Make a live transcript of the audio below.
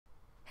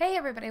Hey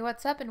everybody,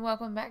 what's up and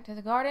welcome back to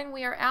the garden.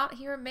 We are out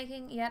here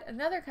making yet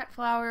another cut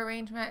flower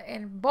arrangement,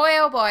 and boy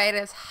oh boy, it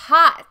is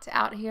hot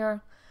out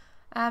here.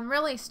 I'm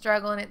really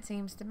struggling, it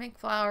seems, to make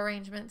flower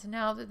arrangements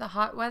now that the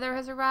hot weather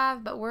has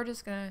arrived, but we're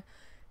just going to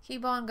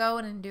keep on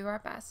going and do our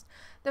best.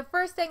 The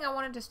first thing I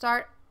wanted to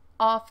start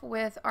off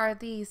with are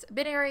these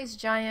Ben Aries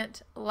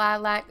Giant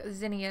Lilac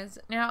Zinnias.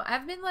 Now,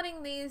 I've been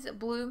letting these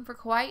bloom for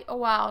quite a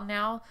while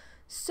now,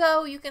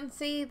 so you can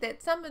see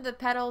that some of the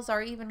petals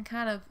are even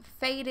kind of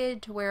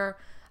faded to where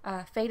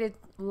faded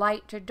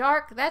light to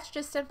dark. That's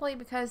just simply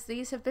because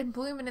these have been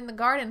blooming in the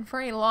garden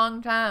for a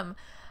long time.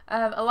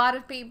 A lot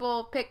of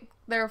people pick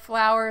their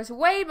flowers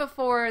way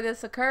before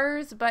this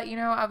occurs, but you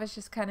know, I was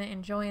just kind of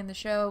enjoying the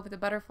show with the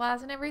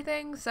butterflies and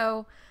everything,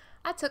 so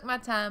I took my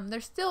time. They're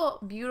still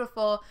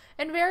beautiful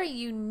and very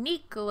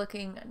unique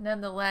looking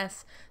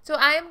nonetheless. So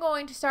I am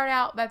going to start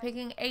out by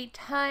picking a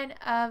ton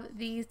of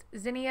these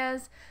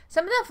zinnias.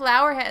 Some of the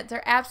flower heads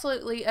are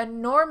absolutely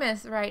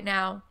enormous right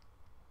now.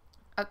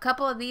 A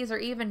couple of these are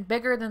even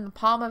bigger than the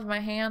palm of my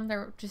hand.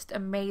 They're just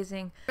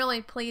amazing.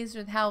 Really pleased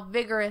with how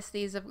vigorous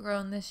these have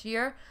grown this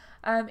year.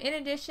 In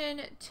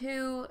addition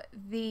to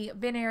the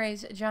Ben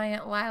Aries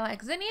Giant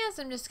Lilac Zinnias,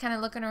 I'm just kind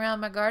of looking around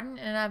my garden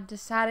and I've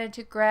decided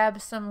to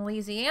grab some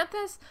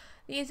Lisanthus.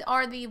 These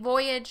are the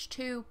Voyage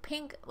to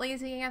Pink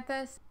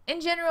Lisanthus.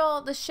 In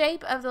general, the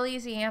shape of the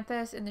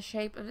Lisanthus and the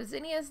shape of the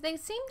zinnias, they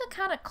seem to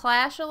kind of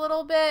clash a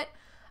little bit.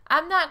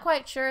 I'm not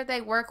quite sure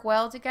they work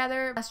well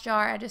together. Last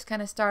jar, I just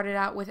kind of started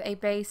out with a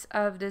base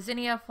of the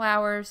zinnia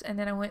flowers, and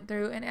then I went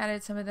through and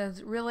added some of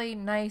those really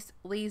nice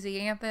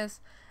Lisanthus.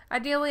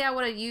 Ideally, I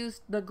would have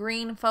used the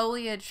green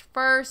foliage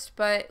first,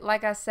 but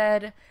like I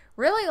said,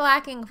 really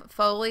lacking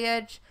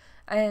foliage.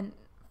 And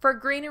for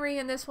greenery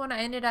in this one, I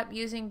ended up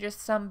using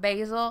just some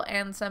basil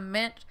and some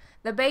mint.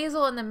 The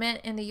basil and the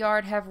mint in the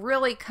yard have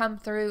really come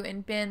through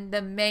and been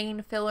the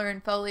main filler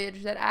and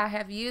foliage that I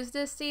have used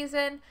this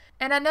season.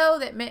 And I know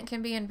that mint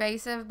can be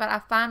invasive, but I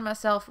find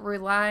myself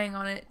relying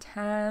on it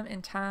time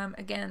and time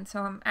again,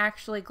 so I'm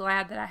actually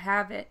glad that I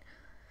have it.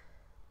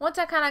 Once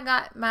I kind of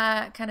got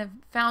my kind of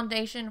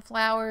foundation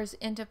flowers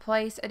into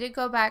place, I did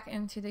go back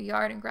into the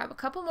yard and grab a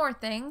couple more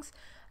things.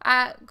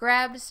 I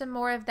grabbed some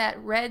more of that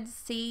Red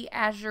Sea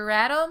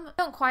Azuratum. I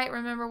don't quite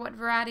remember what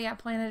variety I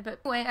planted, but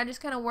anyway, I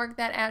just kind of worked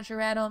that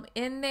Azuratum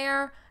in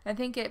there. I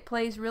think it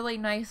plays really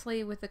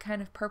nicely with the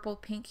kind of purple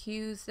pink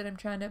hues that I'm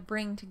trying to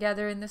bring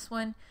together in this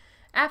one.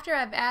 After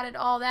I've added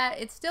all that,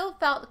 it still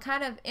felt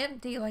kind of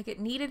empty, like it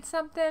needed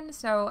something,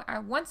 so I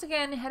once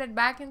again headed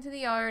back into the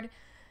yard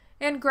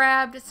and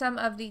grabbed some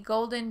of the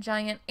Golden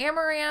Giant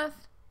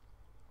Amaranth.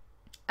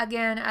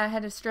 Again, I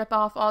had to strip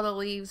off all the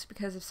leaves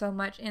because of so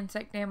much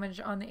insect damage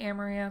on the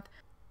amaranth.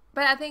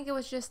 But I think it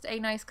was just a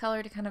nice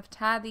color to kind of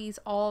tie these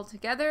all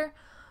together.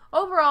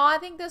 Overall, I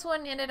think this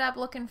one ended up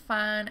looking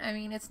fine. I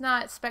mean, it's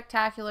not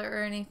spectacular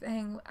or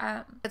anything.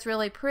 It's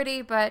really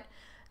pretty, but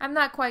I'm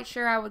not quite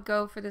sure I would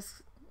go for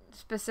this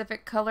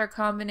specific color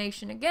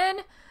combination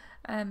again.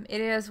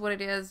 It is what it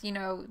is. You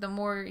know, the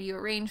more you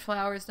arrange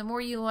flowers, the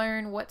more you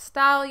learn what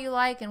style you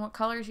like and what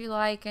colors you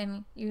like,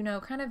 and you know,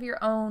 kind of your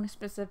own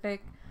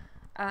specific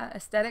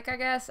aesthetic, I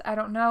guess. I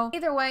don't know.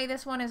 Either way,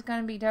 this one is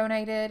going to be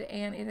donated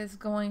and it is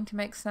going to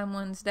make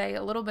someone's day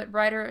a little bit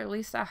brighter. At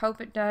least I hope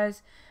it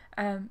does.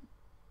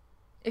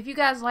 If you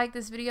guys like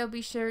this video,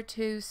 be sure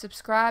to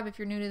subscribe if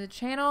you're new to the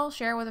channel,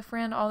 share with a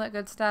friend, all that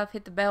good stuff,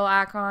 hit the bell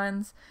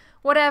icons,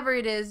 whatever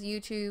it is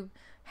YouTube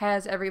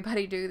has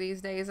everybody do these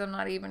days. I'm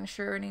not even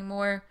sure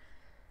anymore.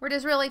 We're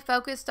just really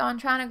focused on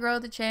trying to grow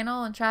the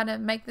channel and try to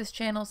make this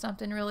channel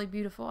something really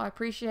beautiful. I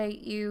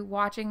appreciate you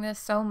watching this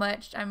so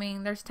much. I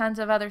mean, there's tons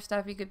of other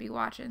stuff you could be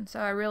watching, so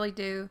I really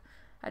do.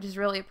 I just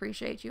really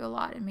appreciate you a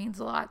lot. It means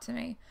a lot to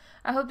me.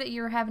 I hope that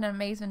you're having an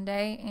amazing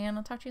day, and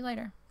I'll talk to you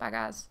later. Bye,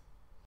 guys.